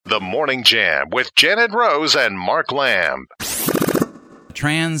The Morning Jam with Janet Rose and Mark Lamb.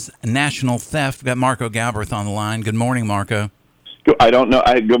 Transnational theft. We've got Marko Galbreth on the line. Good morning, Marko. I don't know.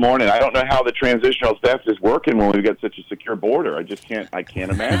 Good morning. I don't know how the transitional theft is working when we've got such a secure border. I can't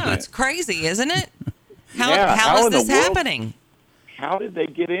imagine. No, it's crazy, isn't it? How is in the this world? happening? How did they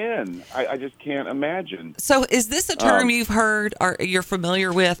get in? I just can't imagine. So is this a term you've heard or you're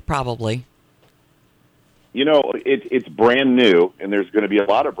familiar with? Probably. You know, it's brand new, and there's going to be a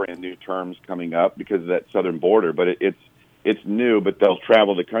lot of brand new terms coming up because of that southern border, but it's new, but they'll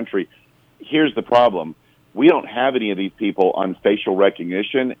travel the country. Here's the problem. We don't have any of these people on facial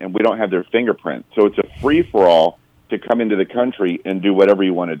recognition, and we don't have their fingerprints. So it's a free-for-all to come into the country and do whatever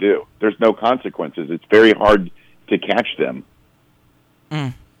you want to do. There's no consequences. It's very hard to catch them.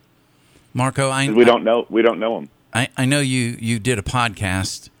 Marko, we don't know them. I know you did a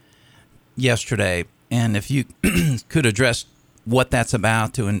podcast yesterday, and if you could address what that's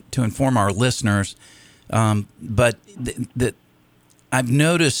about to inform our listeners. But I've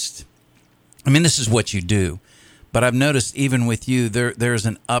noticed, I mean, this is what you do, but I've noticed even with you, there's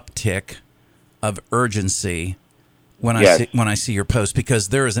an uptick of urgency when I see your post, because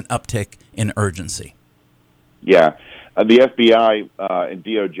there is an uptick in urgency. Yeah. The FBI and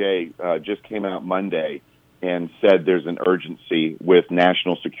DOJ just came out Monday and said there's an urgency with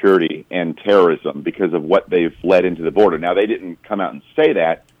national security and terrorism because of what they've led into the border. Now, they didn't come out and say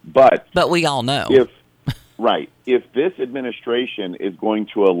that, but we all know. If this administration is going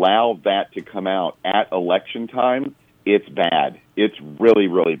to allow that to come out at election time, it's bad. It's really,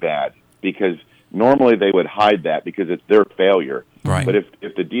 really bad, because normally they would hide that because it's their failure. Right. But if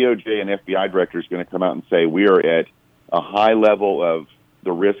the DOJ and FBI director is going to come out and say we are at a high level of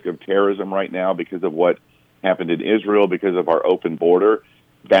the risk of terrorism right now because of what happened in Israel, because of our open border,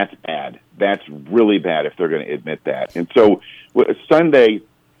 that's bad. That's really bad if they're going to admit that. And so Sunday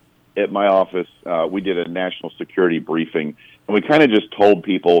at my office, we did a national security briefing, and we kind of just told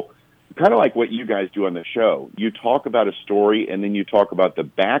people, kind of like what you guys do on the show. You talk about a story, and then you talk about the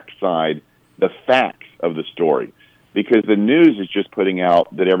backside, the facts of the story. Because the news is just putting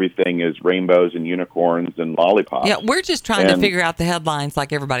out that everything is rainbows and unicorns and lollipops. Yeah, we're just trying to figure out the headlines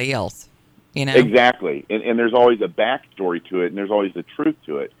like everybody else, you know? Exactly. And there's always a backstory to it, and there's always the truth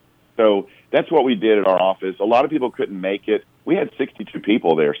to it. So that's what we did at our office. A lot of people couldn't make it. We had 62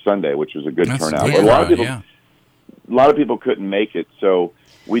 people there Sunday, which was a good turnout. Yeah, a lot of people couldn't make it, so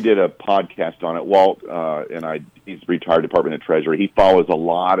we did a podcast on it. Walt he's retired Department of Treasury. He follows a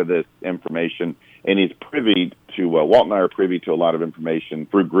lot of this information, and he's privy to, Walt and I are privy to a lot of information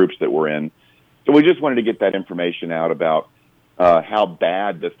through groups that we're in. So we just wanted to get that information out about how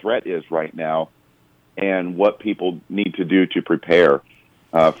bad the threat is right now and what people need to do to prepare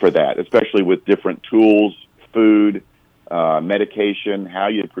for that, especially with different tools, food, medication, how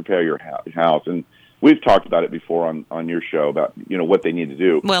you prepare your house. And we've talked about it before on your show about, what they need to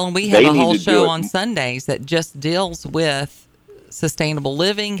do. Well, and we have a whole show on Sundays that just deals with sustainable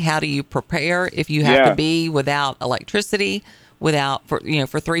living. How do you prepare if you have to be without electricity, for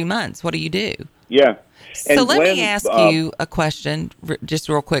 3 months? What do you do? Yeah. So let me ask you a question just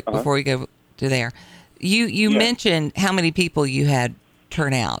real quick before we go to there. You mentioned how many people you had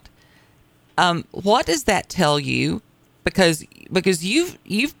turn out. What does that tell you? Because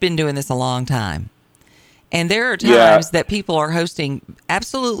you've been doing this a long time. And there are times that people are hosting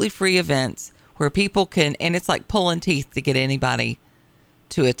absolutely free events where people can, and it's like pulling teeth to get anybody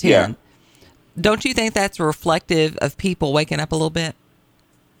to attend. Yeah. Don't you think that's reflective of people waking up a little bit?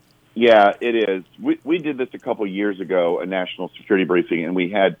 Yeah, it is. We did this a couple of years ago, a national security briefing, and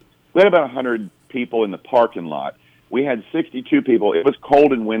we had about 100 people in the parking lot. We had 62 people. It was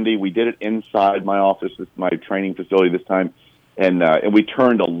cold and windy. We did it inside my office, my training facility this time, and we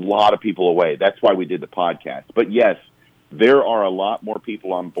turned a lot of people away. That's why we did the podcast. But yes, there are a lot more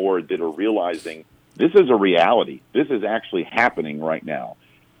people on board that are realizing this is a reality. This is actually happening right now,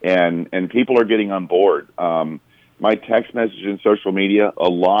 and people are getting on board. My text message and social media, a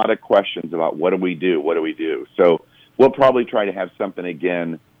lot of questions about what do we do? What do we do? So we'll probably try to have something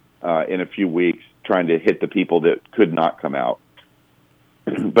again in a few weeks, trying to hit the people that could not come out.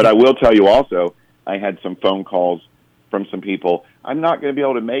 But I will tell you also, I had some phone calls from some people. I'm not going to be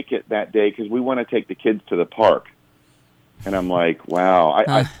able to make it that day because we want to take the kids to the park. And I'm like, wow,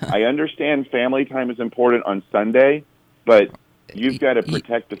 I understand family time is important on Sunday, but you've got to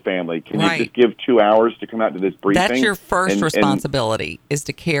protect the family. Can you just give 2 hours to come out to this briefing? That's your first responsibility, is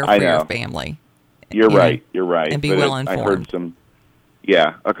to care for your family. You're right. And be well informed. I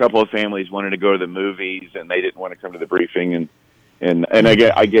heard a couple of families wanted to go to the movies, and they didn't want to come to the briefing. And And I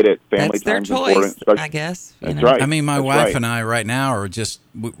get it. Family That's their time's choice, important. I guess. That's right. I mean, my That's wife right. and I right now are just,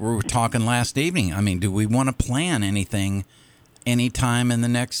 we were talking last evening. I mean, do we want to plan anything anytime in the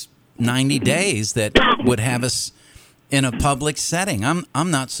next 90 days that would have us in a public setting?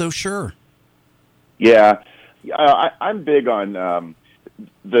 I'm not so sure. Yeah, I'm big on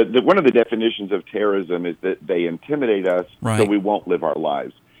the one of the definitions of terrorism is that they intimidate us so we won't live our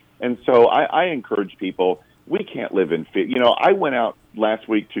lives. And so I encourage people, we can't live in fear. You know, I went out last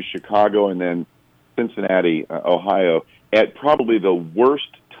week to Chicago and then Cincinnati, Ohio, at probably the worst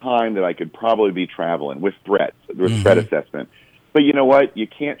time that I could probably be traveling with threats, with threat assessment. But you know what? You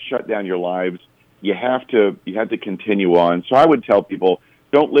can't shut down your lives. You have to continue on. So I would tell people,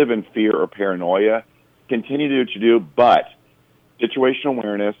 don't live in fear or paranoia. Continue to do what you do, but situational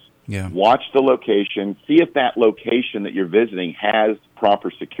awareness, watch the location, see if that location that you're visiting has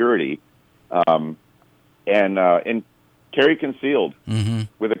proper security, and carry concealed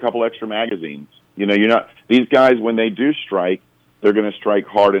with a couple extra magazines. You know, you're not, these guys, when they do strike, they're going to strike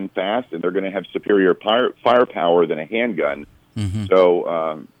hard and fast, and they're going to have superior firepower than a handgun.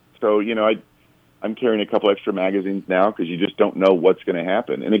 So you know, I'm carrying a couple extra magazines now because you just don't know what's going to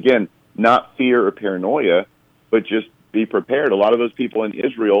happen. And again, not fear or paranoia, but just be prepared. A lot of those people in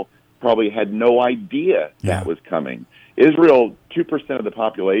Israel probably had no idea that was coming. Israel, 2% of the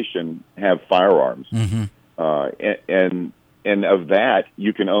population have firearms. And of that,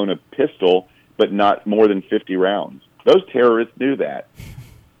 you can own a pistol, but not more than 50 rounds. Those terrorists knew that,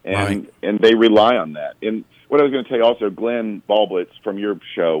 and they rely on that. And what I was going to tell you also, Glenn Balblitz from your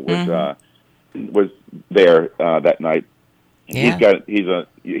show was there that night. You guys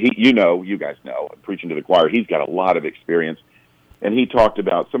know, preaching to the choir, he's got a lot of experience. And he talked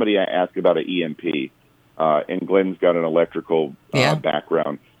about, somebody asked about an EMP, and Glenn's got an electrical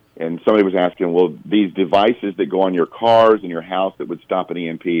background. And somebody was asking, well, these devices that go on your cars and your house that would stop an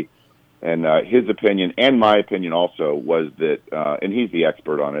EMP, and his opinion, and my opinion also, was that, and he's the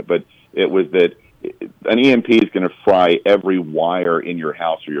expert on it, but it was that an EMP is going to fry every wire in your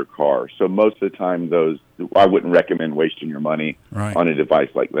house or your car. So most of the time, I wouldn't recommend wasting your money on a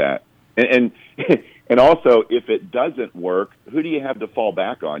device like that. And also, if it doesn't work, who do you have to fall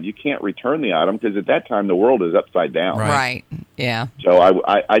back on? You can't return the item because at that time the world is upside down. Right. Yeah. So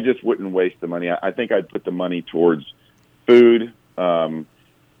I just wouldn't waste the money. I think I'd put the money towards food,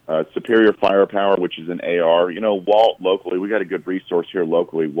 superior firepower, which is an AR. You know, Walt locally, we got a good resource here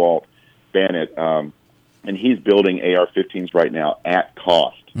locally, Walt Banit, and he's building AR-15s right now at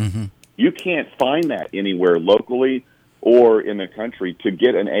cost. You can't find that anywhere locally or in the country to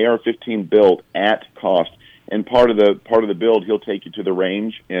get an AR-15 built at cost. And part of the build, he'll take you to the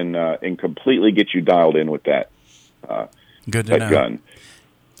range and completely get you dialed in with that. Good to know. Gun.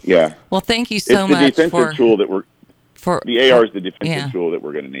 Yeah. Well, thank you so much. It's the defensive tool that the AR is the defensive tool that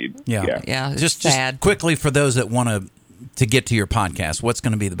we're going to need. Yeah. Just sad. Quickly for those that want to get to your podcast, what's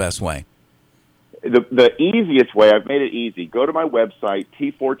going to be the best way? The easiest way, I've made it easy. Go to my website,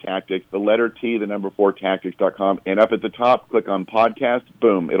 T4 Tactics, the letter T, the number 4 Tactics.com, and up at the top, click on podcast,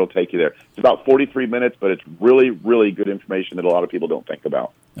 boom, it'll take you there. It's about 43 minutes, but it's really, really good information that a lot of people don't think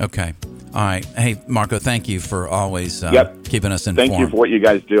about. Okay. All right. Hey, Marko, thank you for always keeping us informed. Thank you for what you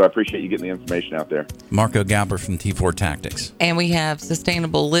guys do. I appreciate you getting the information out there. Marko Galbreth from T4 Tactics. And we have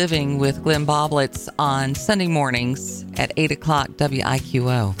Sustainable Living with Glenn Balblitz on Sunday mornings at 8 o'clock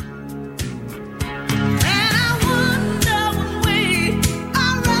WIQO.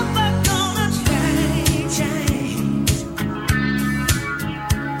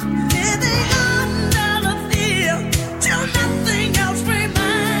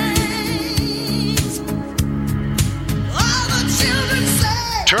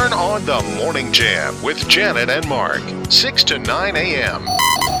 Turn on the Morning Jam with Janet and Mark, 6 to 9 a.m.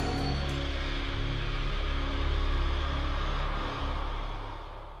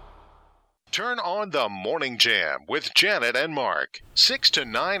 Turn on the Morning Jam with Janet and Mark, 6 to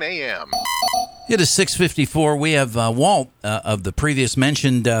 9 a.m. It is 6:54. We have Walt, of the previous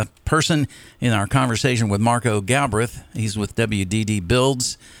mentioned person, in our conversation with Marko Galbreth. He's with WDD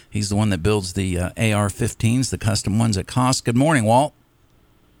Builds. He's the one that builds the AR-15s, the custom ones at cost. Good morning, Walt.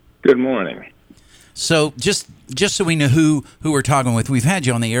 Good morning. So just so we know who we're talking with, we've had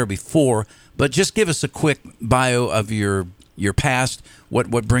you on the air before, but just give us a quick bio of your past,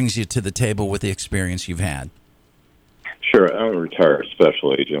 what brings you to the table with the experience you've had. Sure. I'm a retired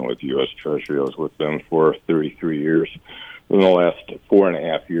special agent with U.S. Treasury. I was with them for 33 years. In the last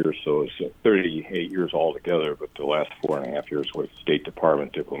 4.5 years, so it's 38 years altogether, but the last 4.5 years with State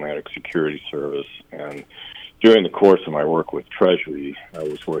Department Diplomatic Security Service. And during the course of my work with Treasury, I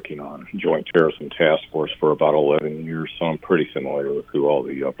was working on Joint Terrorism Task Force for about 11 years, so I'm pretty familiar with who all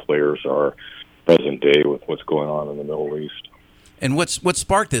the players are present day with what's going on in the Middle East. And what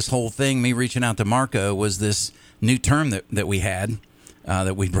sparked this whole thing, me reaching out to Marko, was this new term that we had,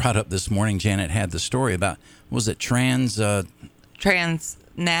 that we brought up this morning. Janet had the story about, was it transnational,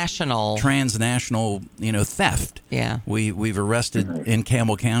 theft. Yeah. We've arrested in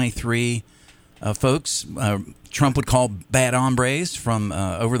Campbell County 3 folks. Trump would call bad hombres from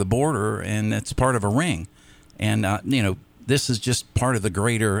over the border, and it's part of a ring. And this is just part of the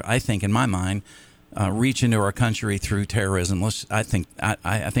greater, I think, in my mind, reach into our country through terrorism. I think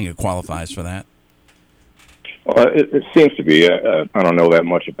it qualifies for that. Well, it seems to be. I don't know that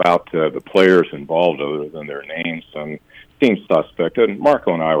much about the players involved other than their names. And seems suspect. And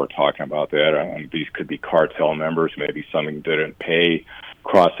Marko and I were talking about that. These could be cartel members. Maybe something didn't pay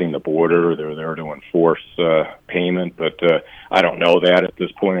crossing the border. They're there to enforce payment. But I don't know that at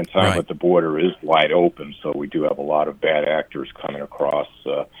this point in time. Right. But the border is wide open, so we do have a lot of bad actors coming across.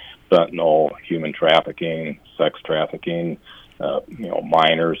 Fentanyl, human trafficking, sex trafficking,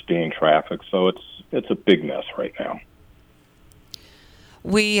 minors being trafficked. So it's a big mess right now.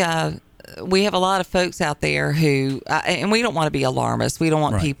 We have a lot of folks out there who, and we don't want to be alarmist. We don't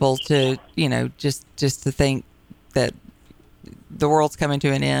want right. people to, just to think that the world's coming to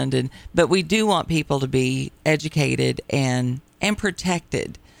an end. But we do want people to be educated and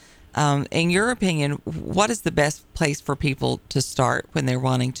protected. In your opinion, what is the best place for people to start when they're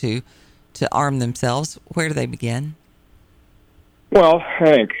wanting to arm themselves? Where do they begin? Well, I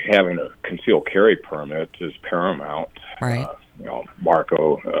think having a concealed carry permit is paramount. Right.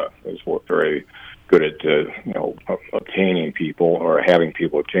 Marko is very good at obtaining people or having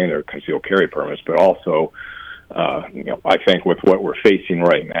people obtain their concealed carry permits, but also I think with what we're facing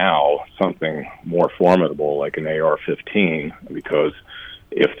right now, something more formidable like an AR-15, because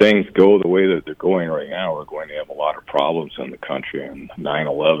if things go the way that they're going right now, we're going to have a lot of problems in the country, and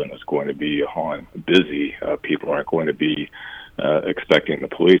 9/11 is going to be busy. People aren't going to be expecting the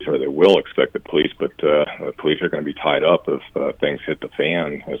police, or they will expect the police, but the police are going to be tied up if things hit the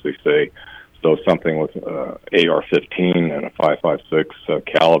fan, as they say. So something with AR-15 and a 5.56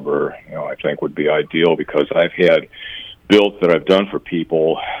 caliber, I think would be ideal, because I've had builds that I've done for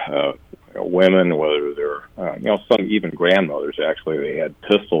people, women, whether they're, some even grandmothers, actually, they had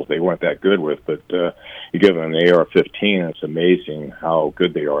pistols they weren't that good with, but you give them an AR-15, it's amazing how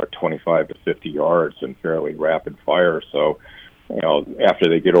good they are at 25 to 50 yards and fairly rapid fire. So, after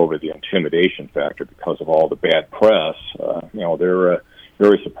they get over the intimidation factor because of all the bad press, they're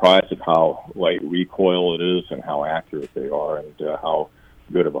very surprised at how light recoil it is and how accurate they are, and how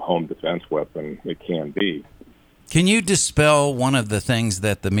good of a home defense weapon it can be. Can you dispel one of the things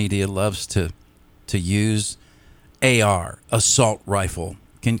that the media loves to use? AR, assault rifle.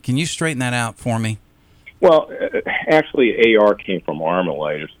 Can you straighten that out for me? Well, actually, AR came from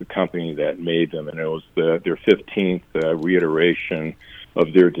Armalite. It's the company that made them, and it was their 15th reiteration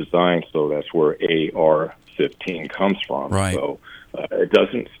of their design, so that's where AR-15 comes from. Right. So it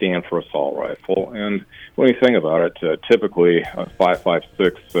doesn't stand for assault rifle. And when you think about it, typically a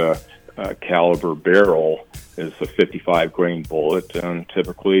 5.56 caliber barrel is a 55 grain bullet, and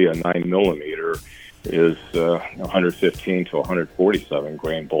typically a 9mm is 115 to 147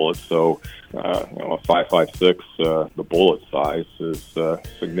 grain bullet. So, a 5.56, the bullet size is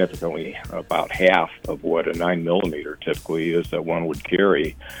significantly about half of what a 9mm typically is that one would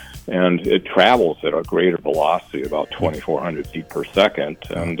carry. And it travels at a greater velocity, about 2,400 feet per second.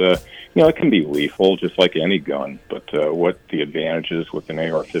 And, it can be lethal, just like any gun. But what the advantage is with an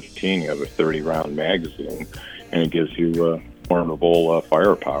AR-15, you have a 30-round magazine, and it gives you formidable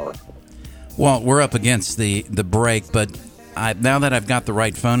firepower. Well, we're up against the break, but now that I've got the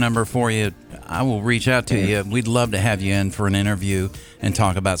right phone number for you, I will reach out to you. We'd love to have you in for an interview and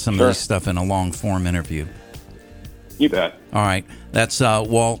talk about some of this stuff in a long-form interview. You bet. All right. That's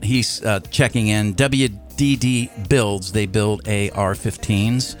Walt. He's checking in. WDD Builds. They build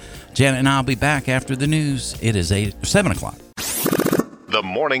AR-15s. Janet and I will be back after the news. It is 7 o'clock. The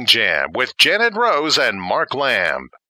Morning Jam with Janet Rose and Mark Lamb.